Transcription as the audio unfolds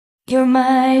You're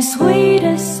my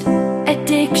sweetest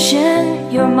addiction,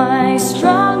 you're my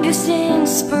strongest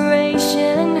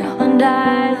inspiration, and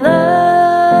I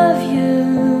love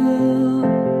you.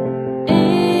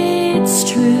 It's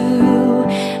true,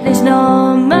 there's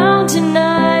no mountain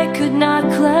I could not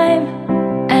climb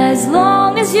as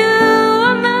long as you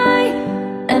are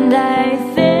mine, and I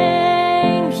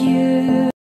thank you.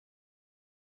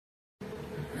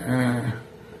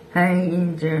 Hi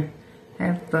Angel,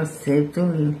 have birthday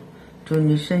to you. 祝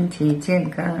你身体健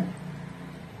康，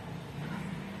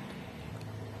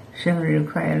生日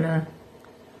快乐，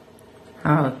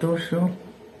好好读书。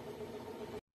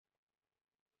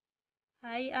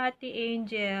 Hi Ate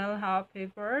Angel,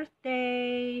 happy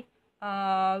birthday!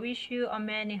 Wish you a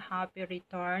many happy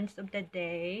returns of the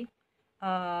day.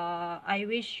 I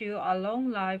wish you a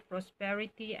long life,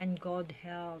 prosperity, and good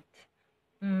health.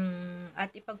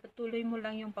 At ipagpatuloy mo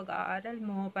lang yung pag-aaral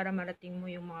mo para marating mo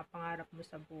yung mga pangarap mo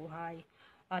sa buhay.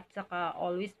 At saka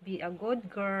always be a good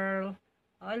girl.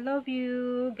 I love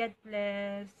you. God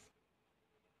bless.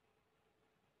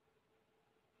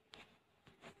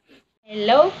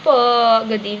 Hello po!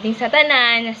 Good evening sa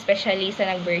tanan, especially sa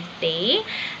nag-birthday.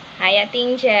 Hi Ate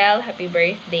Angel, happy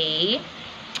birthday.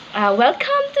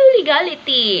 Welcome to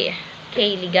Legality.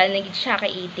 Okay, legal na gid siya kay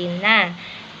 18 na.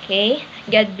 Okay,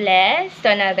 God bless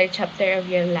to another chapter of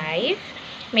your life.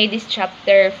 May this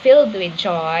chapter filled with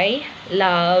joy,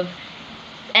 love,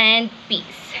 and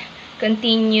peace.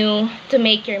 Continue to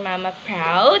make your mama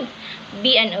proud,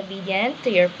 be an obedient to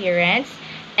your parents,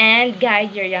 and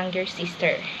guide your younger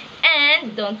sister.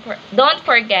 And don't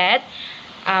forget,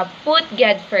 put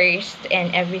God first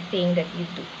in everything that you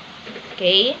do.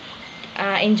 Okay?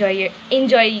 Enjoy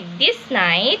this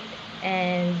night,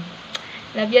 and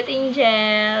love you,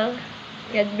 Angel.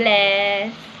 God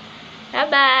bless.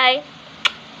 Bye-bye.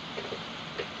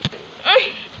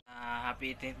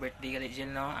 Happy 18th birthday ka,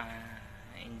 Jill, no?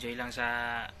 Enjoy lang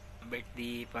sa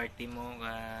birthday party mo.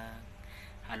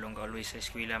 Halong ka always sa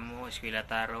eskwela mo, eskwela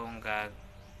tarong, God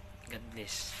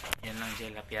bless. Yan lang,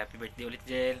 Jill. Happy birthday ulit,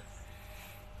 Jill.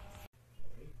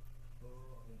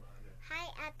 Hi,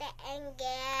 Ate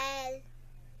Angel.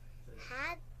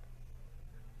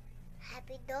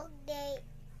 Happy dog day.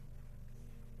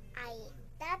 I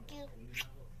love you.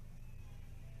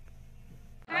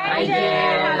 Hi Jill,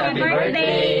 happy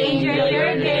birthday. Enjoy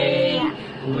your day.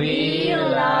 We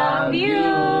love you.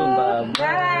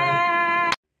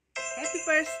 Bye. Happy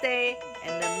birthday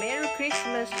and a Merry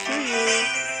Christmas to you.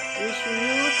 Wishing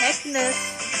you happiness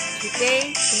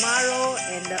today, tomorrow,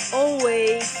 and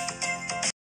always.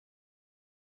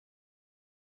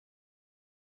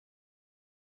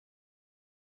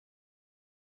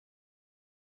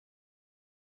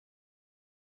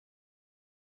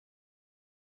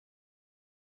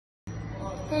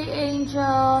 Hey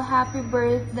Angel, happy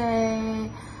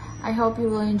birthday. I hope you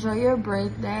will enjoy your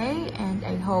birthday, and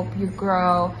I hope you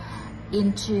grow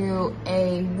into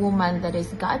a woman that is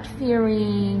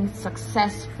God-fearing,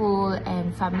 successful,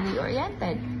 and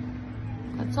family-oriented.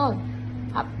 That's all.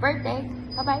 Happy birthday.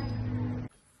 Bye-bye.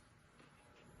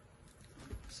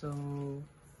 So,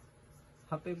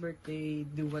 happy birthday.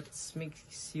 Do what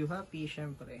makes you happy,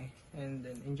 syempre. And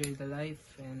then enjoy the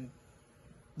life and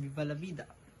viva la vida.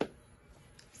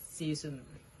 See you soon.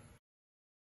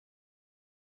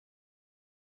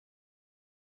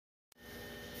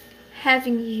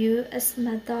 Having you as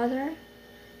my daughter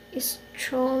is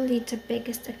truly the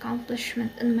biggest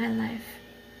accomplishment in my life.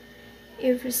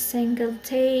 Every single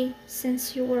day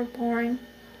since you were born,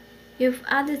 you've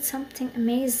added something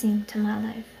amazing to my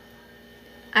life.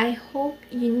 I hope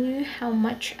you knew how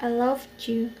much I loved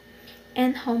you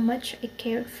and how much I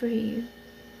cared for you.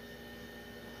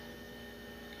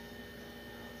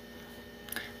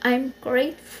 I'm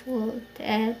grateful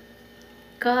that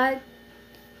God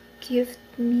gifted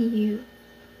me you.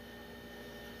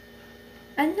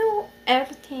 I know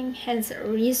everything has a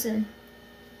reason,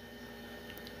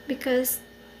 because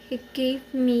He gave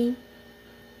me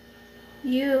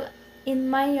you in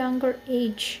my younger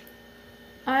age.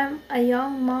 I'm a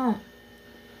young mom,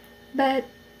 but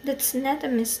that's not a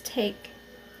mistake.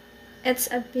 It's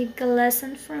a big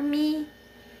lesson for me,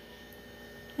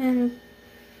 and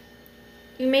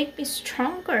you make me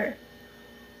stronger.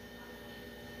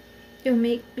 You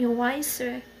make me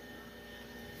wiser.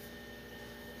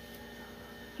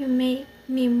 You make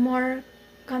me more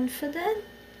confident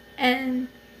and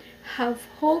have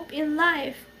hope in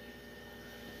life.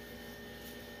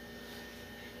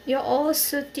 You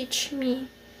also teach me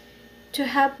to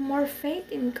have more faith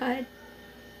in God.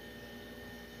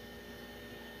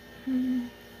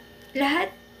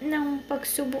 Lahat ng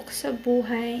pagsubok sa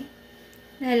buhay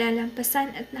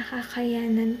nalalampasan at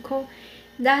nakakayanan ko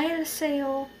dahil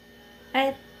sa'yo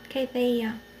at kay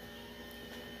Thea.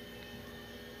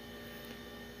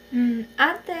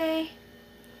 Ate,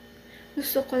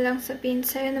 gusto ko lang sabihin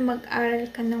sa'yo na mag-aral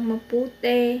ka ng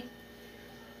mabuti.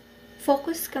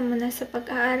 Focus ka muna sa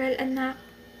pag-aaral, anak,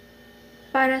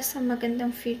 para sa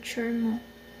magandang future mo.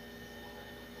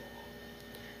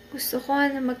 Gusto ko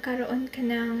na magkaroon ka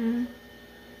ng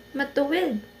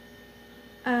matuwid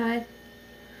at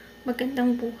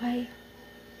magandang buhay.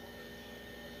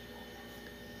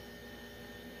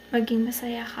 Maging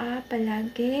masaya ka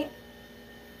palagi.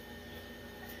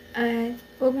 At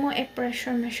huwag mo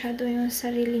i-pressure masyado yung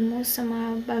sarili mo sa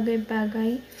mga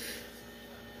bagay-bagay.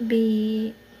 Be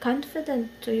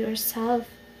confident to yourself.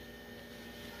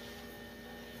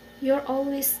 You're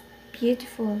always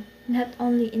beautiful, not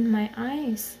only in my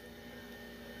eyes.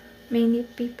 Many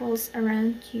people's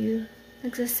around you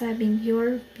nagsasabing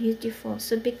you're beautiful.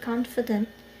 So be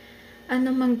confident.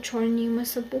 Ano mang journey mo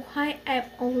sa buhay, I'm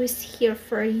always here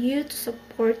for you to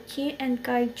support you and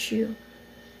guide you.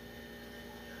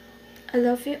 I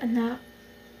love you, anak.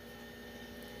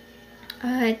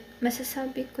 At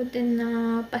masasabi ko din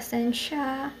na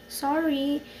pasensya.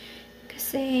 Sorry.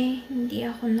 Kasi hindi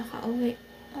ako nakauwi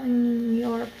on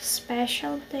your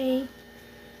special day.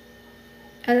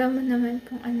 Alam mo naman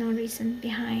kung anong reason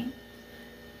behind.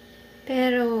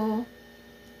 Pero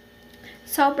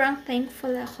sobrang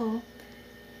thankful ako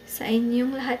sa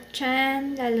inyong lahat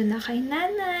dyan. Lalo na kay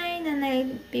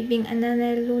Nanay Bibing,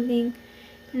 Nanay Luling,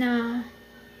 na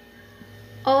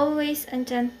always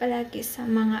andyan palagi sa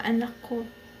mga anak ko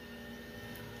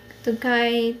to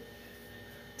guide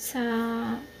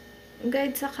sa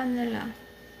kanila,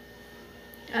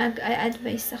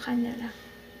 advice sa kanila,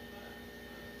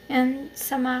 and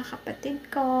sa mga kapatid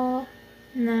ko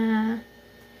na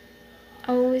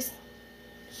always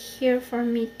here for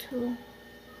me too,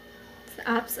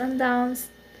 sa ups and downs,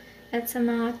 at sa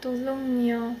mga tulong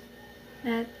nyo,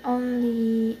 not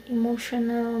only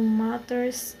emotional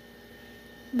matters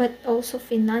but also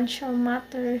financial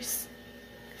matters.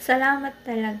 Salamat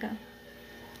talaga.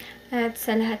 At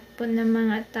sa lahat po ng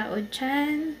mga tao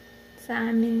dyan,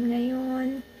 sa amin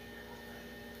ngayon,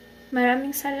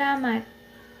 maraming salamat.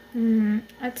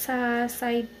 At sa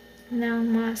side ng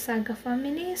mga Saga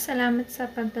family, salamat sa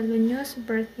pagdalo nyo sa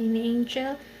birthday ni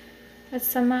Angel. At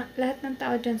sa lahat ng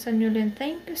tao dyan sa Newland,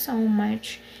 thank you so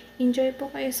much. Enjoy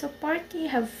po kayo sa party.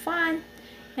 Have fun.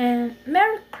 And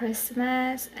Merry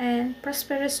Christmas and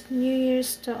prosperous New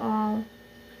Year's to all.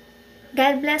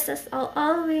 God bless us all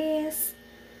always.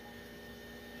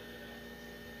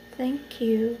 Thank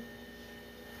you.